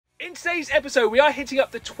In today's episode, we are hitting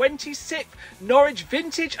up the 26th Norwich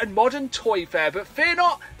Vintage and Modern Toy Fair, but fear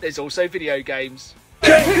not, there's also video games.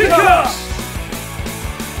 Get pick up!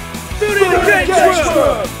 Videogames!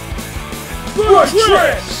 Run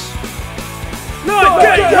tricks! Now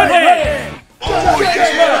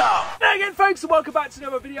again, folks, and welcome back to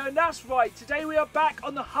another video, and that's right, today we are back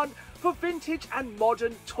on the hunt for vintage and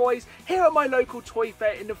modern toys here at my local toy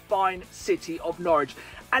fair in the fine city of Norwich.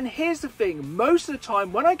 And here's the thing, most of the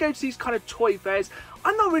time when I go to these kind of toy fairs,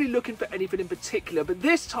 I'm not really looking for anything in particular, but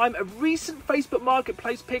this time a recent Facebook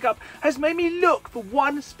Marketplace pickup has made me look for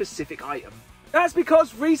one specific item. That's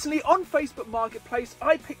because recently on Facebook Marketplace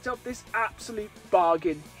I picked up this absolute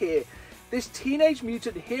bargain here. This Teenage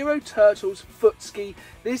Mutant Hero Turtles footski.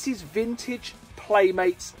 This is vintage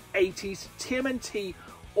Playmates 80s TMNT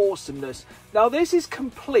awesomeness. Now this is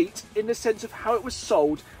complete in the sense of how it was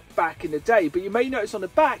sold back in the day, but you may notice on the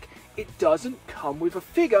back it doesn't come with a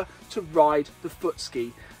figure to ride the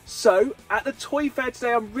footski. So at the toy fair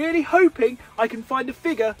today I'm really hoping I can find a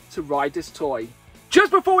figure to ride this toy.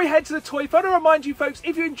 Just before we head to the toy fair, I want to remind you folks,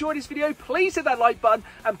 if you enjoyed this video, please hit that like button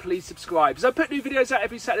and please subscribe, as I put new videos out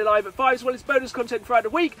every Saturday live at 5, as well as bonus content throughout the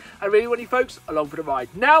week. I really want you folks along for the ride.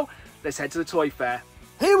 Now let's head to the toy fair.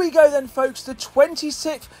 Here we go then folks, the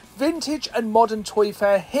 26th Vintage and Modern Toy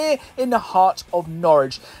Fair here in the heart of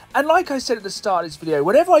Norwich. And like I said at the start of this video,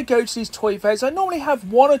 whenever I go to these toy fairs, I normally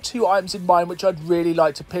have one or two items in mind which I'd really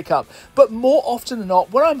like to pick up. But more often than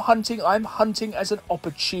not, when I'm hunting as an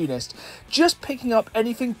opportunist. Just picking up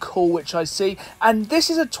anything cool which I see. And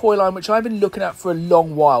this is a toy line which I've been looking at for a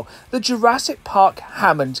long while. The Jurassic Park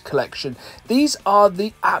Hammond collection. These are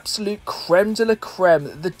the absolute creme de la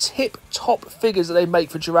creme, the tip-top figures that they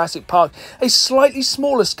make for Jurassic Park. A slightly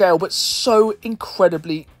smaller scale, but so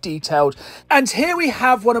incredibly detailed. And here we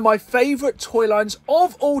have one of my favourite toy lines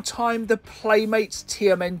of all time, the Playmates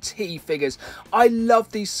TMNT figures. I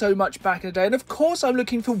loved these so much back in the day, and of course I'm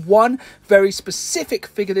looking for one very specific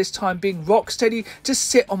figure this time, being Rocksteady, to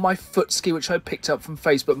sit on my footski, which I picked up from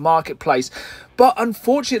Facebook Marketplace. But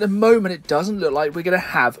unfortunately at the moment it doesn't look like we're going to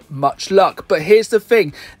have much luck. But here's the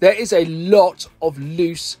thing, there is a lot of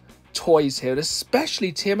loose toys here, and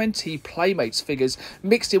especially TMNT Playmates figures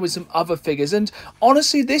mixed in with some other figures, and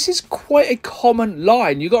honestly this is quite a common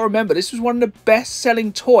line. You got to remember, this was one of the best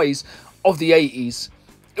selling toys of the 80s.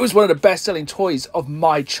 It was one of the best selling toys of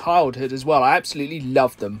my childhood as well. I absolutely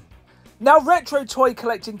loved them. Now, retro toy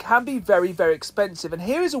collecting can be very, very expensive, and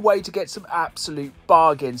here is a way to get some absolute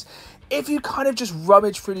bargains. If you kind of just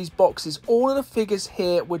rummage through these boxes, all of the figures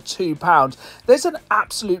here were £2. There's an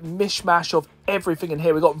absolute mishmash of everything in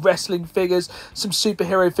here. We've got wrestling figures, some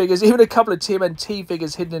superhero figures, even a couple of TMNT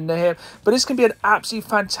figures hidden in here. But this can be an absolutely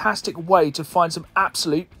fantastic way to find some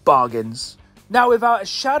absolute bargains. Now, without a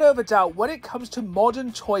shadow of a doubt, when it comes to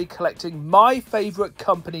modern toy collecting, my favourite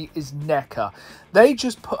company is NECA. They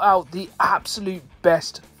just put out the absolute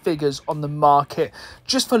best figures on the market,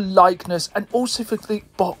 just for likeness and also for the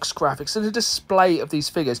box graphics and the display of these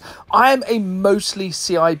figures. I am a mostly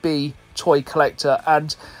CIB toy collector,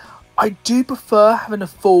 and I do prefer having a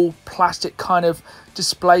full plastic kind of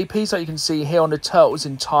display piece like you can see here on the Turtles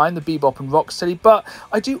in Time, the Bebop and Rocksteady, but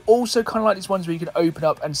I do also kind of like these ones where you can open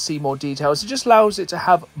up and see more details. It just allows it to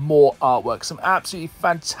have more artwork. Some absolutely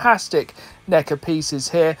fantastic NECA pieces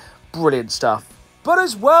here, brilliant stuff. But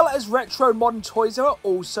as well as retro and modern toys, there are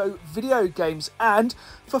also video games, and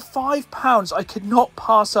for £5 I could not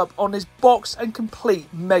pass up on this boxed and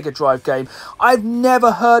complete Mega Drive game. I've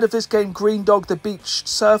never heard of this game, Green Dog the Beach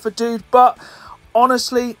Surfer Dude, but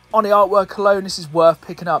honestly, on the artwork alone, this is worth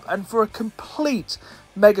picking up, and for a complete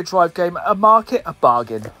Mega Drive game at a market, a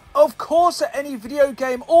bargain. Of course, at any video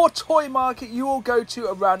game or toy market you will go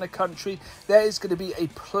to around the country, there is going to be a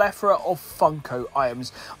plethora of Funko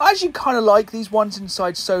items. I actually kind of like these ones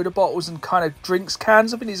inside soda bottles and kind of drinks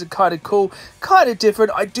cans. I think these are kind of cool, kind of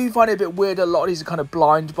different. I do find it a bit weird. A lot of these are kind of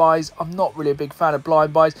blind buys. I'm not really a big fan of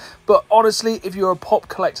blind buys, but honestly, if you're a pop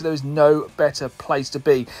collector, there is no better place to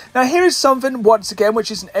be. Now, here is something, once again,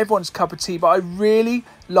 which isn't everyone's cup of tea, but I really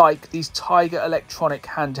like these Tiger Electronic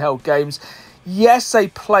handheld games. Yes, they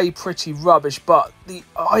play pretty rubbish, but the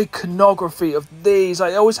iconography of these,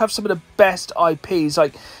 I always have some of the best IPs.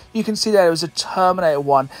 Like, you can see there was a Terminator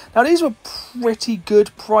one. Now, these were pretty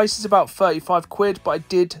good prices, about 35 quid, but I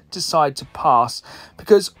did decide to pass.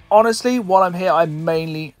 Because, honestly, while I'm here, I'm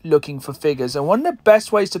mainly looking for figures. And one of the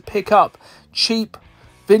best ways to pick up cheap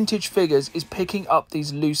vintage figures is picking up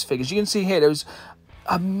these loose figures. You can see here, there was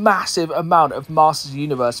a massive amount of Masters of the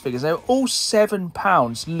Universe figures. They were all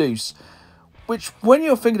 £7 loose. Which, when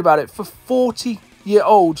you're thinking about it, for 40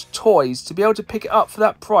 5-year-old toys, to be able to pick it up for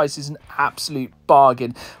that price is an absolute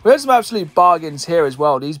bargain. We have some absolute bargains here as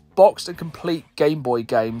well. These boxed and complete Game Boy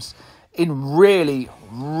games in really,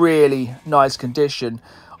 really nice condition.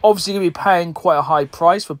 Obviously, you're going to be paying quite a high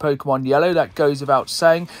price for Pokemon Yellow, that goes without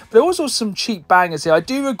saying. But there are also some cheap bangers here. I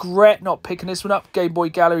do regret not picking this one up, Game Boy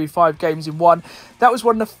Gallery 5 games in 1. That was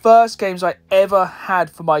one of the first games I ever had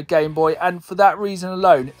for my Game Boy, and for that reason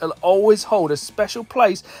alone, it'll always hold a special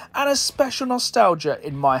place and a special nostalgia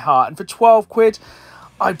in my heart. And for 12 quid,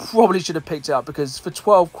 I probably should have picked it up, because for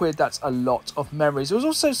 12 quid, that's a lot of memories. There was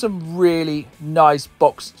also some really nice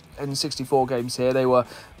boxed N64 games here. They were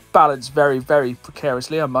balanced very, very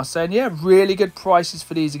precariously, I must say. And yeah, really good prices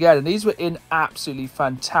for these again. And these were in absolutely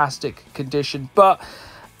fantastic condition. But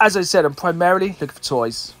as I said, I'm primarily looking for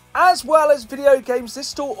toys. As well as video games, this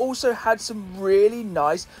store also had some really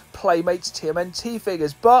nice Playmates TMNT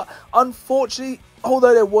figures. But unfortunately,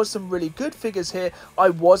 although there was some really good figures here, I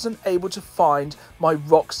wasn't able to find my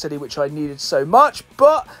Rocksteady, which I needed so much.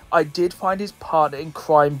 But I did find his partner in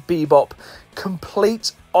crime, Bebop,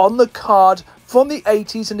 complete on the card from the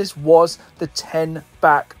 80s, and this was the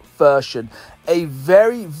 10-back version. A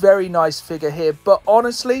very, very nice figure here, but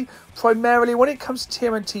honestly, primarily when it comes to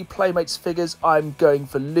TMNT Playmates figures, I'm going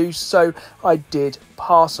for loose, so I did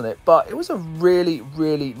pass on it. But it was a really,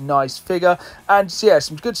 really nice figure, and yeah,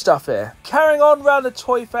 some good stuff here. Carrying on around the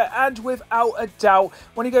toy fair, and without a doubt,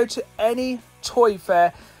 when you go to any toy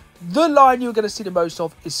fair, the line you're going to see the most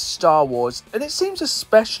of is Star Wars, and it seems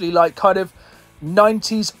especially like kind of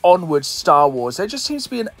 90s onwards Star Wars. There just seems to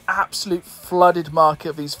be an absolute flooded market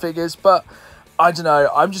of these figures, but I don't know,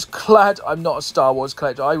 I'm just glad I'm not a Star Wars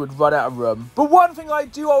collector. I would run out of room. But one thing I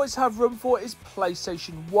do always have room for is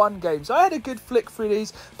PlayStation 1 games. I had a good flick through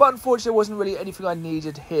these, but unfortunately there wasn't really anything I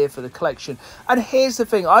needed here for the collection. And here's the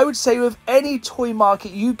thing, I would say with any toy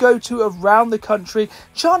market you go to around the country,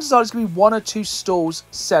 chances are there's going to be 1 or 2 stalls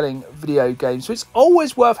selling video games. So it's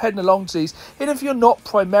always worth heading along to these. And if you're not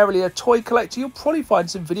primarily a toy collector, you'll probably find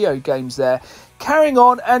some video games there. Carrying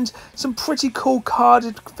on, and some pretty cool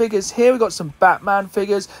carded figures here. We've got some Batman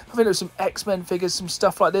figures. I think there was some X-Men figures, some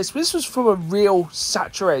stuff like this. This was from a real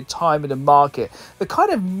saturated time in the market. The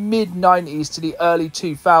kind of mid-90s to the early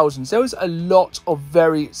 2000s. There was a lot of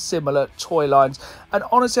very similar toy lines. And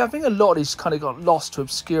honestly, I think a lot of these kind of got lost to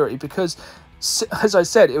obscurity because, as I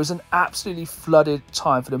said, it was an absolutely flooded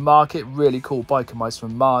time for the market. Really cool Biker Mice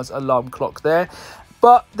from Mars alarm clock there.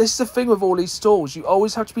 But this is the thing with all these stalls, you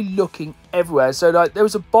always have to be looking everywhere. So like there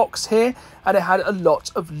was a box here and it had a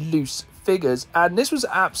lot of loose figures, and this was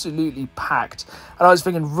absolutely packed. And I was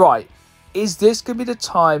thinking, right, is this going to be the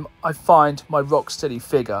time I find my Rocksteady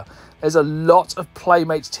figure? There's a lot of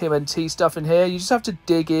Playmates TMNT stuff in here. You just have to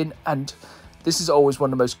dig in, and this is always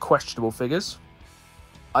one of the most questionable figures.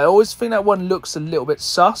 I always think that one looks a little bit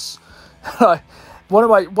sus. One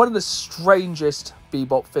of the strangest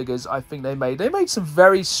Bebop figures I think they made. They made some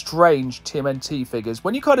very strange TMNT figures.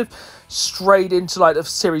 When you kind of strayed into like the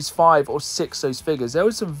Series 5 or 6, those figures, there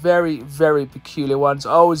were some very, very peculiar ones.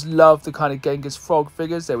 I always loved the kind of Genghis Frog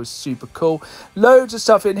figures. They were super cool. Loads of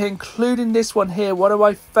stuff in here, including this one here, one of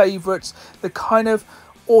my favourites, the kind of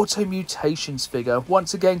Auto Mutations figure.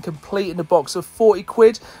 Once again, complete in a box of 40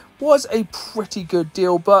 quid. Was a pretty good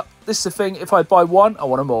deal, but this is the thing, if I buy one, I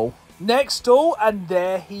want them all. Next stall, and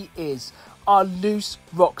there he is, our loose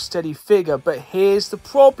Rocksteady figure. But here's the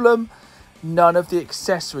problem, none of the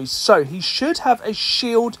accessories. So he should have a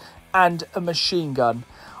shield and a machine gun.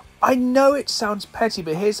 I know it sounds petty,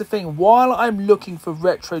 but here's the thing. While I'm looking for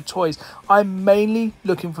retro toys, I'm mainly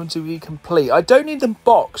looking for them to be complete. I don't need them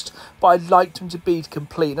boxed, but I'd like them to be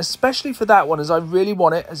complete. And especially for that one, as I really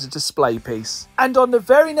want it as a display piece. And on the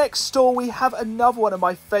very next stall, we have another one of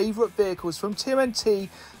my favourite vehicles from TMNT,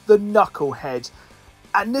 the Knucklehead.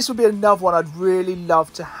 And this would be another one I'd really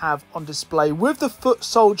love to have on display with the foot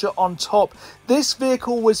soldier on top. This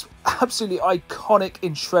vehicle was absolutely iconic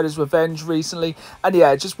in Shredder's Revenge recently. And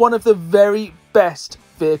yeah, just one of the very best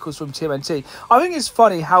vehicles from TMNT. I think it's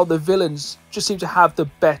funny how the villains just seem to have the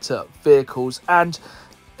better vehicles. And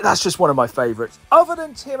that's just one of my favourites. Other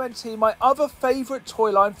than TMNT, my other favourite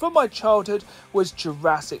toy line from my childhood was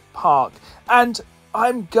Jurassic Park. And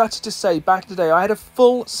I'm gutted to say, back in the day, I had a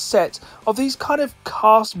full set of these kind of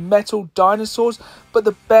cast metal dinosaurs, but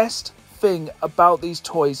the best thing about these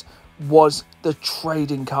toys was the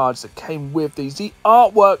trading cards that came with these. The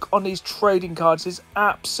artwork on these trading cards is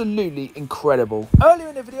absolutely incredible. Earlier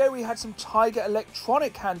in the video, we had some Tiger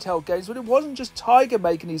electronic handheld games, but it wasn't just Tiger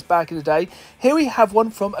making these back in the day. Here we have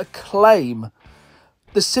one from Acclaim.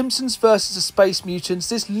 The Simpsons versus the Space Mutants.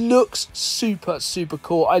 This looks super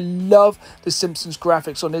cool. I love the Simpsons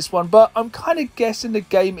graphics on this one, but I'm kind of guessing the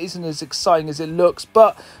game isn't as exciting as it looks,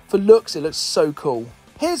 but for looks, it looks so cool.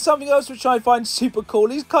 Here's something else which I find super cool.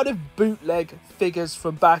 These kind of bootleg figures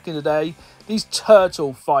from back in the day. These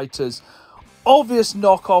turtle fighters. Obvious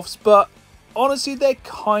knockoffs, but honestly, they're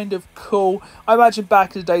kind of cool. I imagine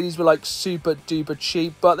back in the day, these were like super duper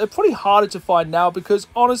cheap, but they're probably harder to find now because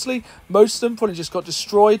honestly, most of them probably just got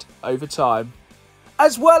destroyed over time.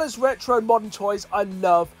 As well as retro and modern toys, I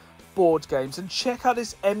love board games. And check out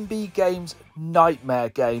this MB Games Nightmare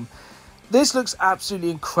game. This looks absolutely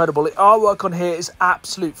incredible. The artwork on here is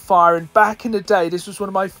absolute fire. And back in the day, this was one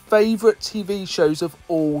of my favourite TV shows of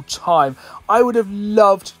all time. I would have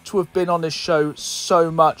loved to have been on this show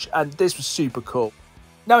so much, and this was super cool.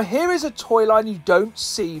 Now here is a toy line you don't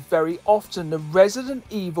see very often, the Resident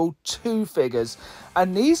Evil 2 figures.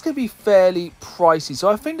 And these can be fairly pricey. So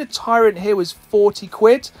I think the Tyrant here was 40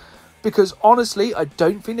 quid. Because honestly, I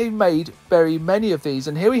don't think they've made very many of these.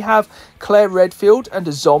 And here we have Claire Redfield and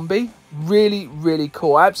a zombie. Really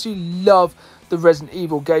cool. I absolutely love the Resident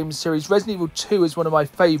Evil game series. Resident Evil 2 is one of my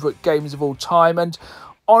favourite games of all time. And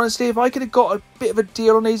honestly, if I could have got a bit of a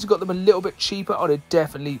deal on these and got them a little bit cheaper, I'd have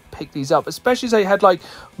definitely picked these up. Especially as they had like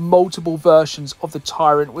multiple versions of the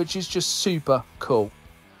Tyrant, which is just super cool.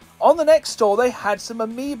 On the next store, they had some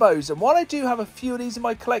amiibos, and while I do have a few of these in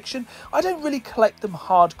my collection, I don't really collect them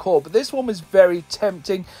hardcore, but this one was very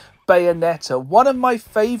tempting. Bayonetta, one of my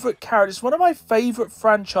favourite characters, one of my favourite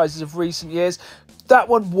franchises of recent years. That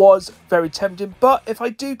one was very tempting, but if I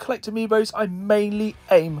do collect amiibos, I mainly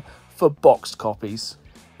aim for boxed copies.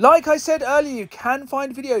 Like I said earlier, you can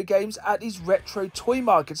find video games at these retro toy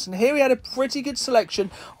markets, and here we had a pretty good selection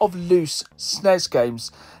of loose SNES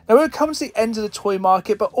games. Now we're coming to the end of the toy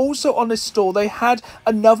market, but also on this store they had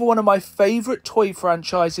another one of my favourite toy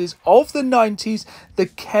franchises of the 90s, the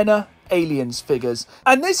Kenner Aliens figures.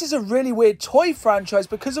 And this is a really weird toy franchise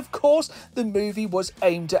because of course the movie was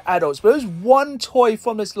aimed at adults, but there was one toy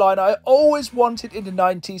from this line I always wanted in the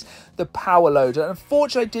 90s, the Power Loader, and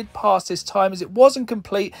unfortunately I did pass this time as it wasn't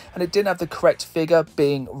complete and it didn't have the correct figure,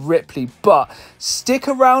 being Ripley. But stick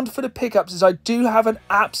around for the pickups as I do have an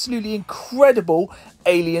absolutely incredible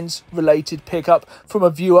Aliens related pickup from a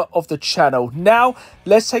viewer of the channel. Now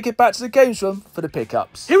let's take it back to the games room for the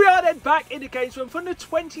pickups. Here we are then, back in the games room from the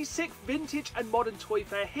 26th Vintage and Modern Toy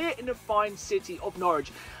Fair here in the fine city of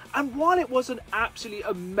Norwich. And while it was an absolutely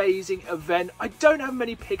amazing event, I don't have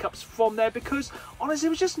many pickups from there because honestly it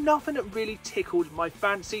was just nothing that really tickled my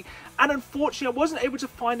fancy, and unfortunately I wasn't able to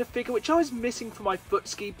find a figure which I was missing for my foot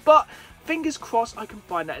ski, but fingers crossed I can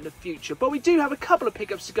find that in the future. But we do have a couple of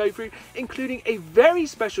pickups to go through, including a very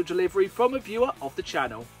special delivery from a viewer of the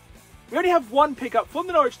channel. We only have one pickup from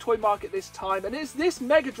the Norwich Toy Market this time, and it's this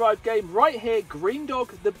Mega Drive game right here, Green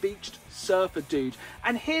Dog the Beached Surfer Dude.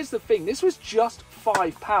 And here's the thing, this was just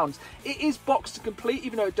 £5. It is boxed to complete,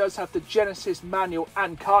 even though it does have the Genesis manual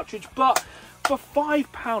and cartridge, but for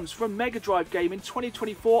 £5 for a Mega Drive game in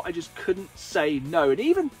 2024, I just couldn't say no. And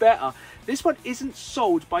even better, this one isn't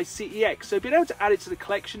sold by CEX, so being able to add it to the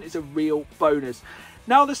collection is a real bonus.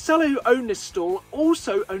 Now, the seller who owned this stall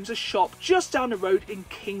also owns a shop just down the road in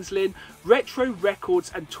Kings Lynn, Retro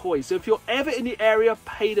Records and Toys. So if you're ever in the area,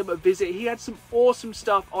 pay them a visit. He had some awesome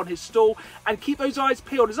stuff on his stall, and keep those eyes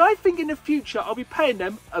peeled as I think in the future I'll be paying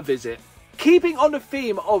them a visit. Keeping on the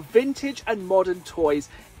theme of vintage and modern toys,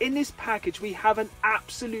 in this package we have an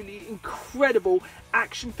absolutely incredible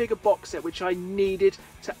action figure box set which I needed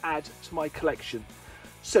to add to my collection.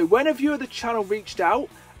 So when a viewer of the channel reached out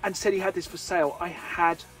and said he had this for sale, I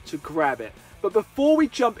had to grab it. But before we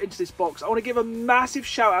jump into this box, I want to give a massive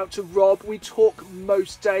shout out to Rob. We talk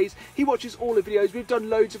most days. He watches all the videos. We've done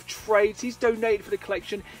loads of trades. He's donated for the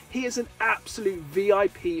collection. He is an absolute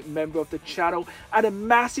VIP member of the channel. And a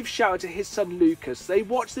massive shout out to his son Lucas. They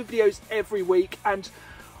watch the videos every week, and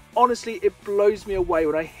honestly, it blows me away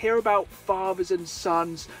when I hear about fathers and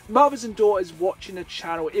sons, mothers and daughters watching the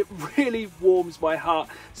channel. It really warms my heart.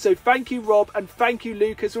 So thank you, Rob, and thank you,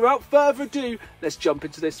 Lucas. Without further ado, let's jump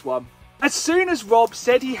into this one. As soon as Rob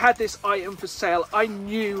said he had this item for sale, I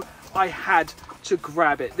knew I had to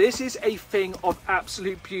grab it. This is a thing of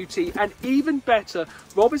absolute beauty, and even better,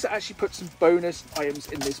 Rob has actually put some bonus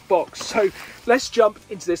items in this box. So let's jump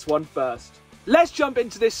into this one first. Let's jump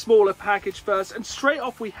into this smaller package first, and straight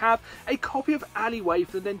off we have a copy of Alleyway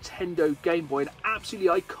for the Nintendo Game Boy, an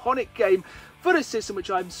absolutely iconic game for the system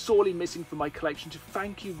which I'm sorely missing from my collection. To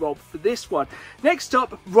thank you, Rob, for this one. Next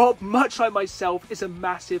up, Rob, much like myself, is a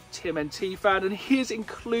massive TMNT fan, and he has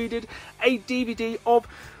included a DVD of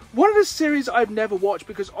One of the series I've never watched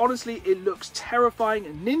because honestly it looks terrifying,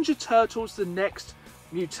 Ninja Turtles: The Next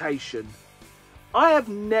Mutation. I have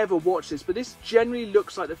never watched this, but this generally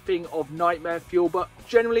looks like the thing of nightmare fuel, but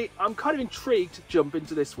generally I'm kind of intrigued to jump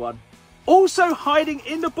into this one. Also hiding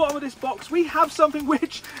in the bottom of this box, we have something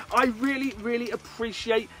which I really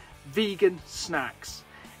appreciate: vegan snacks.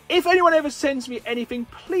 If anyone ever sends me anything,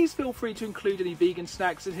 please feel free to include any vegan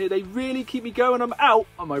snacks in here. They really keep me going when I'm out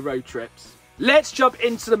on my road trips. Let's jump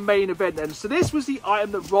into the main event then. So this was the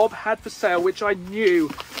item that Rob had for sale, which I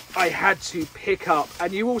knew I had to pick up,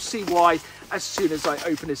 and you will see why as soon as I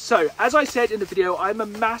open this. So as I said in the video, I'm a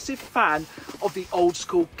massive fan of the old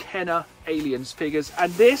school Kenner Aliens figures,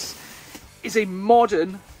 and this is a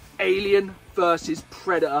modern Alien versus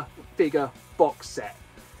Predator figure box set.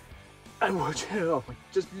 And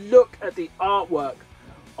just look at the artwork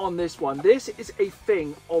on this one. This is a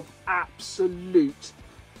thing of absolute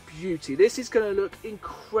beauty. This is going to look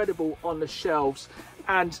incredible on the shelves,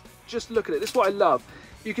 and just look at it. This is what I love.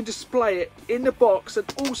 You can display it in the box,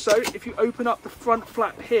 and also if you open up the front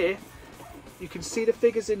flap here, you can see the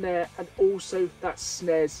figures in there, and also that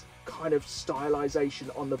SNES kind of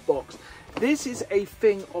stylization on the box. This is a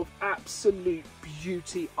thing of absolute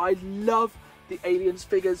beauty. I love the Aliens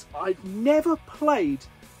figures. I've never played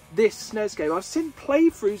this SNES game. I've seen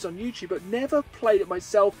playthroughs on YouTube, but never played it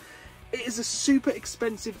myself. It is a super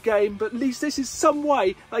expensive game, but at least this is some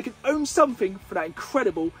way I can own something for that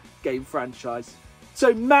incredible game franchise.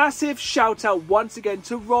 So massive shout out once again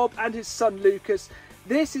to Rob and his son Lucas.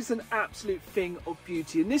 This is an absolute thing of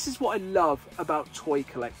beauty, and this is what I love about toy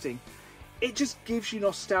collecting. It just gives you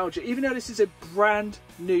nostalgia. Even though this is a brand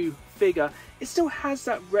new figure, it still has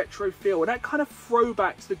that retro feel and that kind of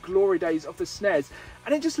throwback to the glory days of the SNES,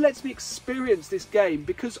 and it just lets me experience this game,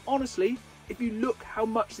 because honestly, if you look how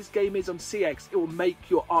much this game is on CX, it will make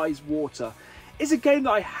your eyes water. It's a game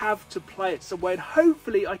that I have to play it somewhere, and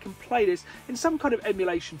hopefully I can play this in some kind of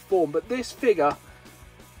emulation form, but this figure,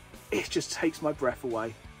 it just takes my breath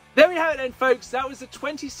away. There we have it then, folks. That was the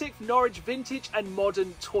 26th Norwich Vintage and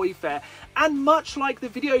Modern Toy Fair. And much like the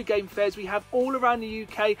video game fairs we have all around the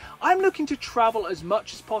UK, I'm looking to travel as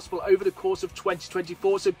much as possible over the course of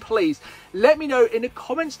 2024. So please let me know in the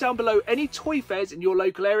comments down below any toy fairs in your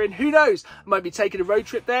local area. And who knows, I might be taking a road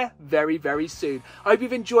trip there very soon. I hope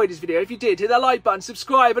you've enjoyed this video. If you did, hit that like button,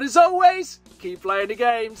 subscribe. And as always, keep playing the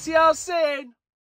game. See y'all soon.